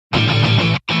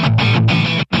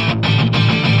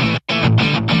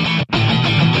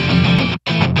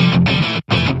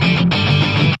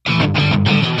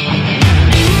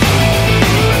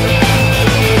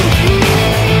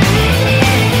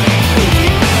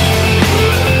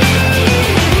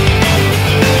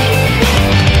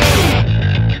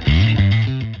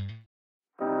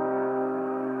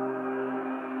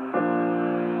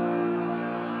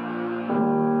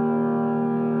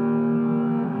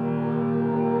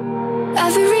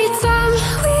Every time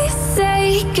we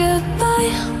say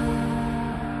goodbye,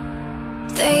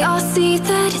 they all see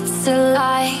that it's a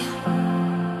lie.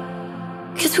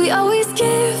 'Cause we always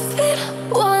give it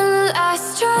one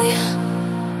last try.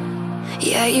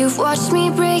 Yeah, you've watched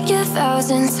me break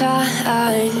 1,000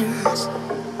 times.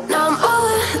 Now I'm all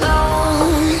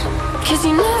alone, 'cause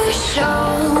you never show.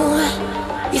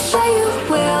 You say you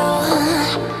will,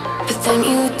 but then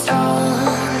you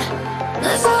don't.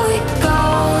 That's how it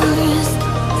goes.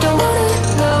 Don't wanna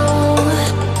know.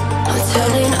 I'm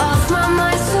turning off my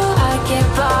mind so I get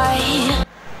by.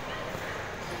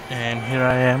 And here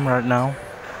I am right now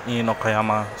in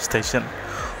Okayama station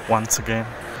once again.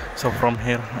 So from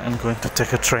here I'm going to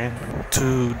take a train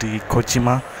to the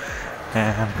Kojima,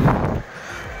 and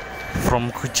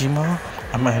from Kojima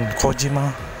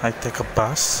I take a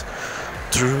bus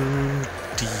through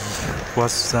the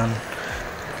Washuzan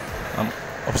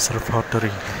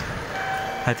observatory,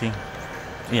 I think.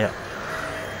 Yeah,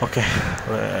 okay,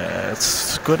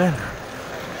 let's go then.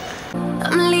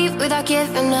 I'ma leave without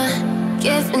giving a.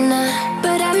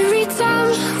 But every time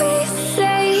we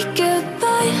say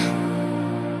goodbye,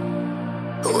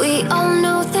 we all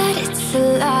know that it's a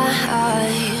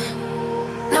lie.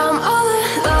 Now I'm all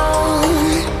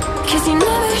alone, 'cause you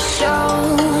never show.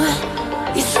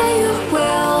 You say you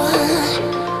will,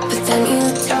 but then you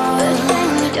don't.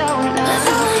 That's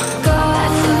how it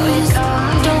goes.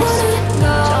 Don't wanna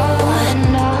know.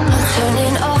 I'm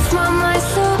turning off my mind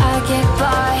so I get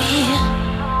by.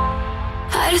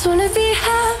 I just wanna be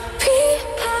happy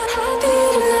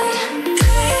tonight.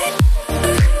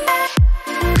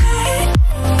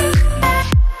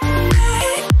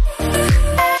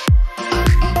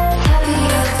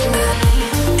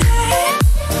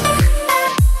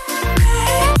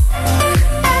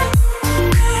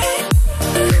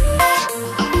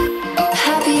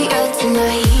 Happier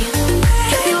tonight.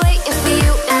 I'll be waiting for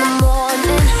you in the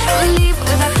morning. I'ma leave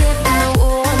without giving a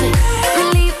warning. I'ma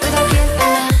leave without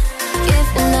giving a.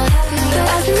 But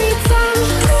every time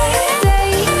we say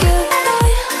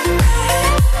goodbye,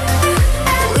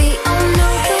 we all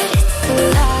know that it's a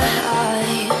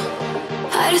lie.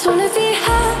 I just wanna be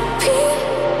happy.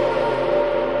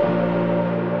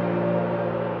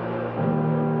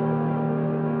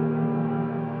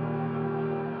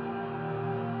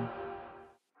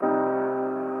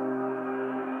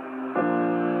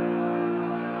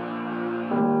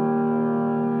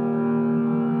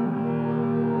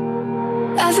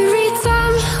 Every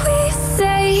time we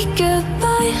say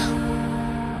goodbye,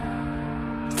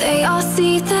 they all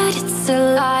see that it's a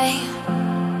lie.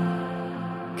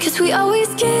 'Cause we always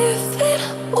give it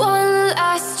one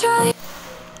last try.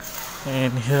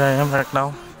 And here I am right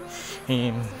now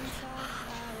in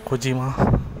Kojima. I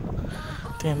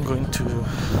think I'm going to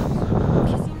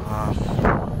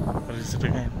what is it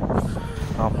again?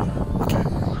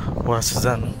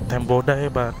 Washuzan Tembodai,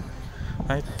 but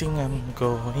I think I'm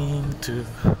going to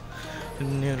the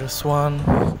nearest one,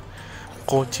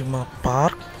 Kojima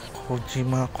Park,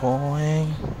 Kojima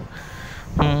Koen,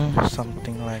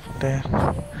 something like that.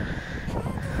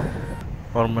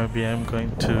 Or maybe I'm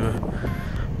going to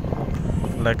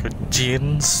like a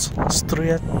jeans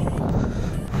street,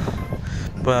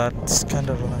 but it's kind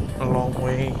of like a long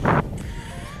way.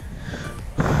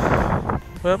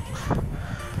 Well,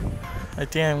 I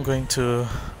think I'm going to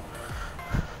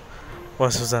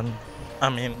Washuzan,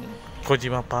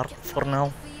 Kojima Park for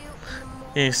now.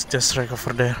 It's just right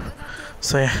over there.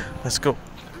 So yeah, let's go.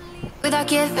 Without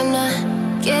giving a.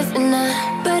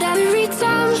 But every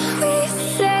time we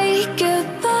say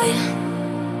goodbye,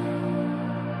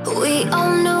 we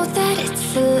all know that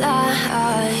it's a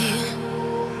lie.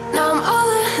 Now I'm all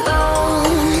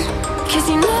alone, 'cause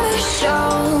you never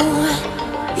show.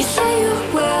 You say you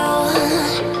will,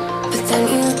 but then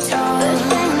you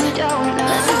don't.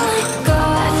 That's how it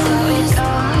goes.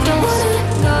 Don't wanna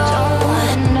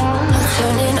know. I'm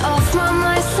turning off my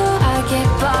mind so I get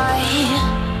by.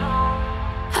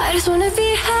 I just wanna be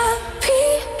happy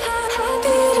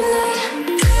tonight.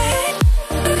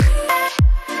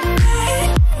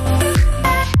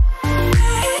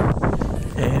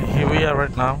 And here we are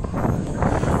right now,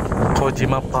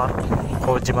 Kojima Park,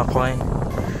 Kojima Koen.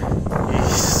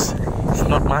 It's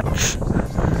not much.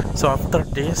 So after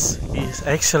this is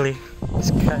actually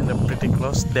it's kind of pretty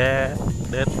close. There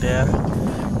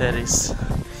is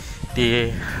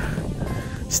the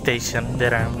station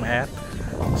that I'm at.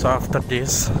 So after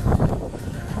this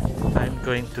I'm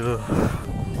going to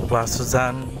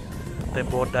Washuzan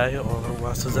Tembodai or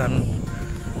Washuzan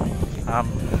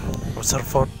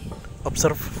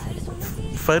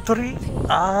observatory.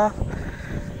 I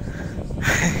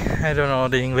don't know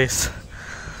the English.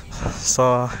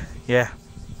 So yeah,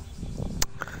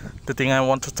 the thing I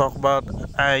want to talk about,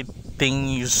 I think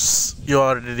you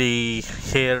already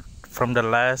heard from the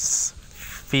last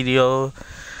video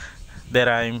that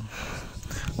I'm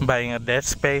buying a Dead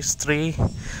Space 3,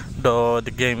 though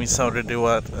the game is already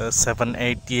what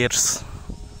 7-8 years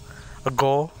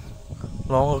ago,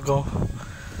 long ago,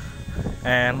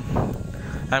 and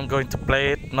I'm going to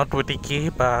play it not with Iki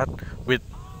but with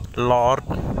Lord.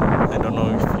 I don't know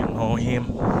if you know him.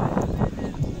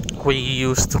 We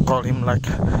used to call him like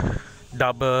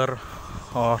Dubber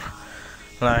or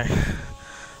like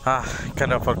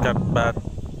kind of forgot, but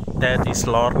that is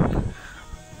Lord.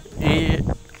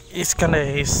 It's kind of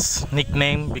his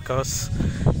nickname because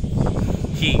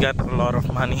he got a lot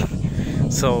of money,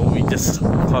 so we just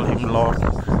call him Lord.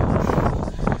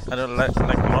 I don't like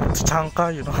Lord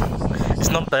Chanka, you know. It's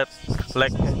not that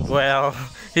like, well,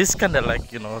 he's kind of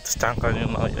like, you know, Chanka, you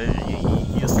know,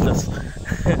 useless.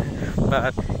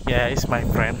 But yeah, he's my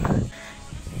friend.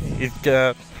 It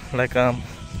got like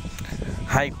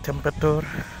high temperature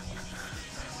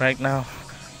right now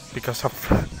because of,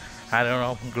 I don't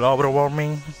know, global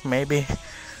warming maybe.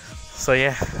 So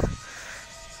yeah,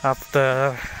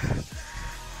 after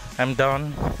I'm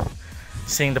done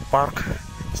seeing the park,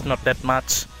 it's not that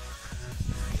much.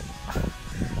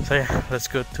 So yeah, let's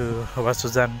go to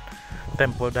Washuzan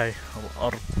Temple Day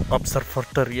or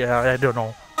Observatory. Yeah, I don't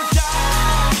know.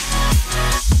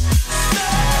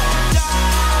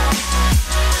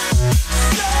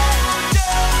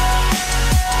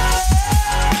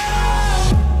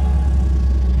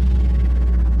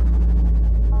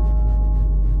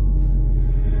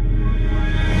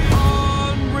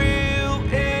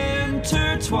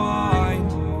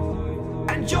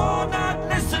 And you're not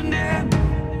listening.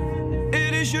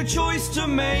 It is your choice to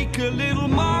make a little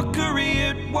mockery.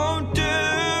 It won't do.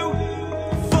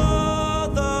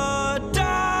 Further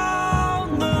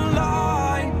down the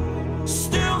line,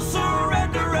 still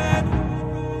surrendering,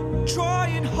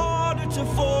 trying harder to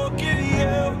forgive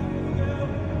you.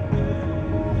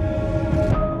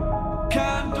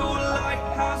 Candlelight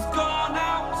has gone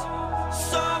out.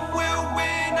 Some will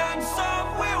win and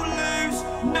some will lose.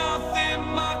 Nothing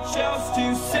much else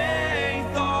to say.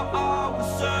 Thought I was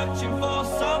searching for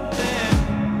something.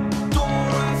 Door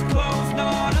has closed,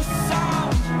 not a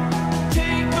sound.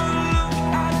 Take a look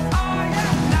as I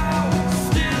am now.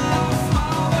 Still I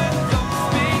smile but don't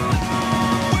speak.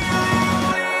 Will you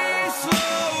please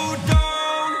slow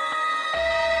down?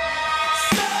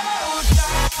 Slow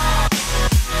down.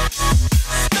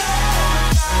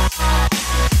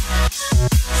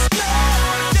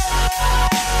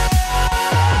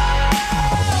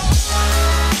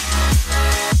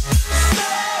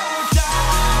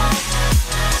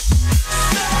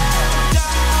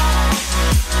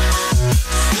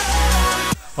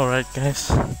 Alright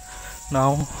guys,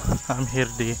 now I'm here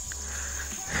the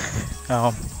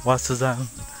Washuzan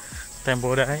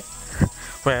Temple Day.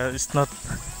 Well, it's not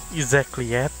exactly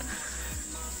yet.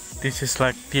 This is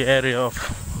like the area of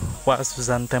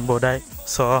Washuzan Temple Day.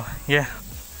 So yeah,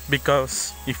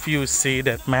 because if you see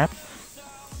that map,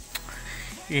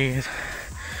 it's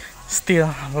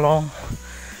still long.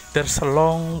 There's a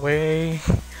long way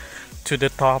to the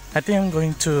top. I think I'm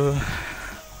going to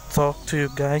talk to you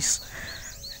guys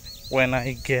when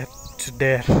I get to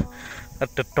there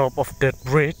at the top of that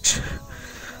bridge.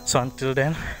 So until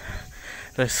then,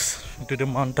 let's do the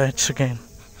montage again.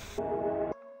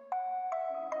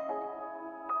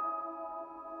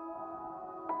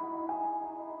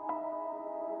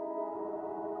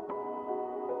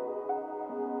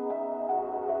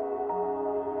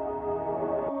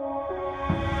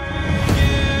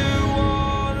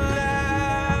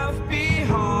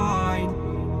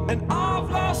 And I've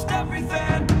lost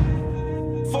everything,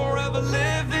 forever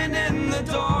living in the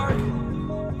dark.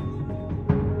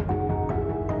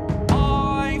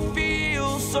 I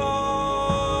feel so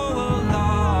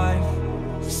alive,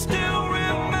 still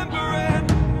remembering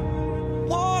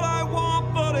what I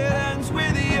want, but it ends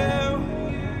with you.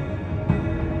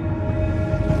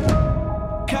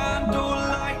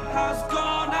 Candlelight has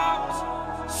gone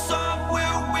out. Some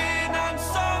will win and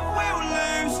some will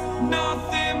lose.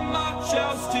 Nothing much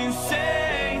else to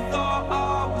say. Thought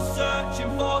I was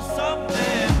searching for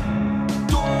something.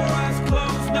 Door has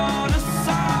closed, not a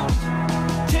sound.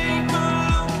 Take a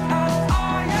look as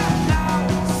I am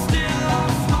now. Still I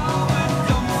smile but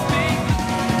don't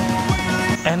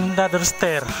speak. Another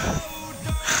stair.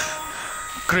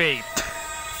 Great.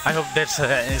 I hope there's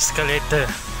an escalator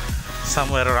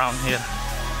somewhere around here.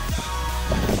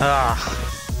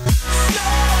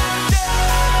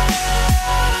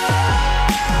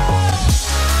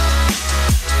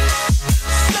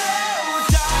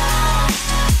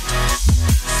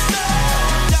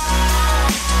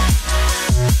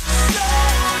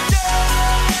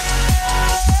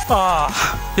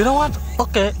 You know what?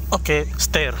 Okay,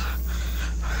 stare.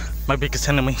 My biggest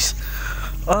enemies.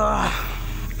 Unreal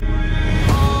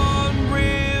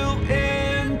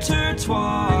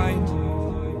intertwined,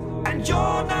 and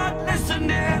you're not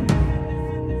listening.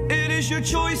 It is your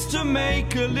choice to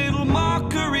make a little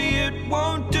mockery, it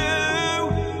won't do.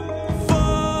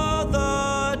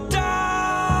 Further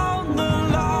down the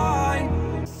line,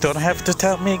 Don't have to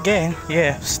tell me again.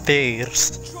 Yeah,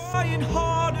 stairs. trying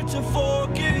harder to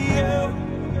forgive you.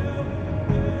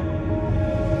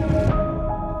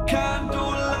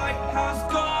 Candlelight has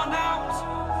gone out.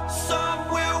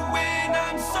 Some will win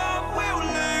and some will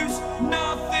lose.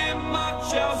 Nothing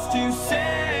much else to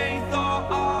say.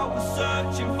 Thought I was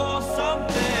searching for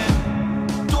something.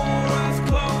 Door has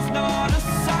closed, not a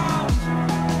sound.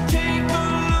 Take a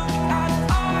look as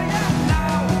I am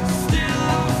now. Still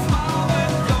I smile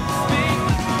but don't speak.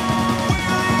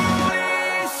 Will you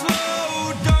please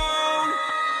slow down?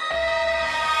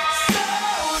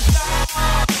 Slow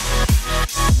down.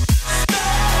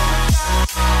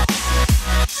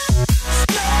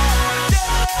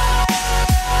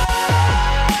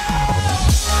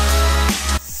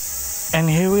 And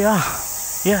here we are.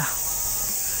 Yeah.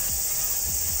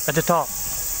 At the top.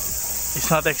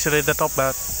 It's not actually the top,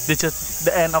 but this is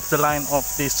the end of the line of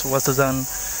this Washuzan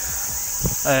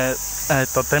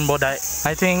Totem Bodai.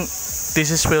 I think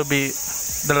will be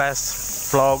the last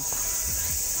vlog.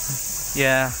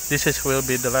 Yeah, will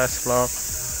be the last vlog.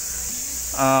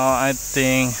 I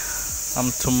think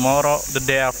tomorrow, the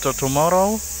day after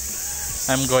tomorrow,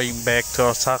 I'm going back to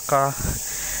Osaka,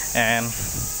 and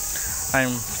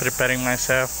I'm preparing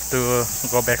myself to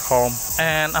go back home.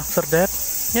 And after that,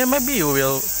 yeah, maybe you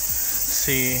will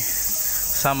see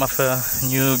some of the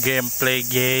new gameplay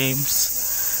games,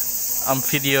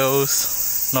 videos.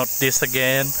 Not this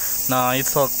again. No,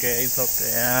 it's okay. It's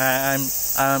okay.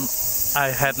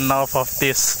 I had enough of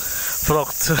this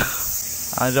vlog too.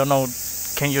 I don't know.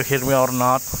 Can you hear me or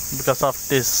not? Because of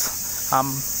this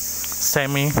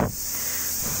semi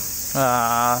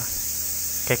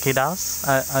kekidas.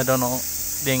 I don't know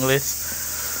the English.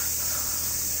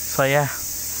 So yeah,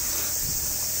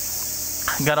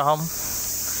 got home,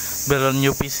 build a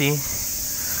new PC,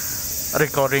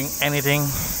 recording anything,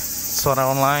 Sword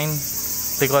Online,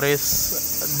 Licorice,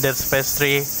 Dead Space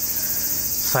 3,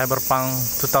 Cyberpunk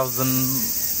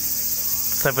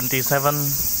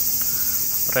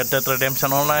 2077, Red Dead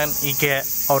Redemption Online. Ike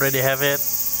already have it.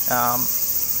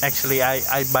 Actually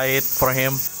I buy it for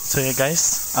him. So yeah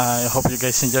guys, I hope you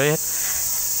guys enjoy it.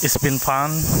 It's been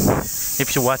fun.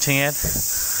 If you're watching it,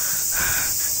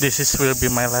 will be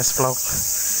my last vlog.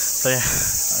 So yeah,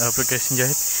 I hope you guys enjoy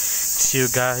it. See you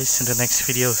guys in the next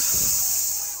videos.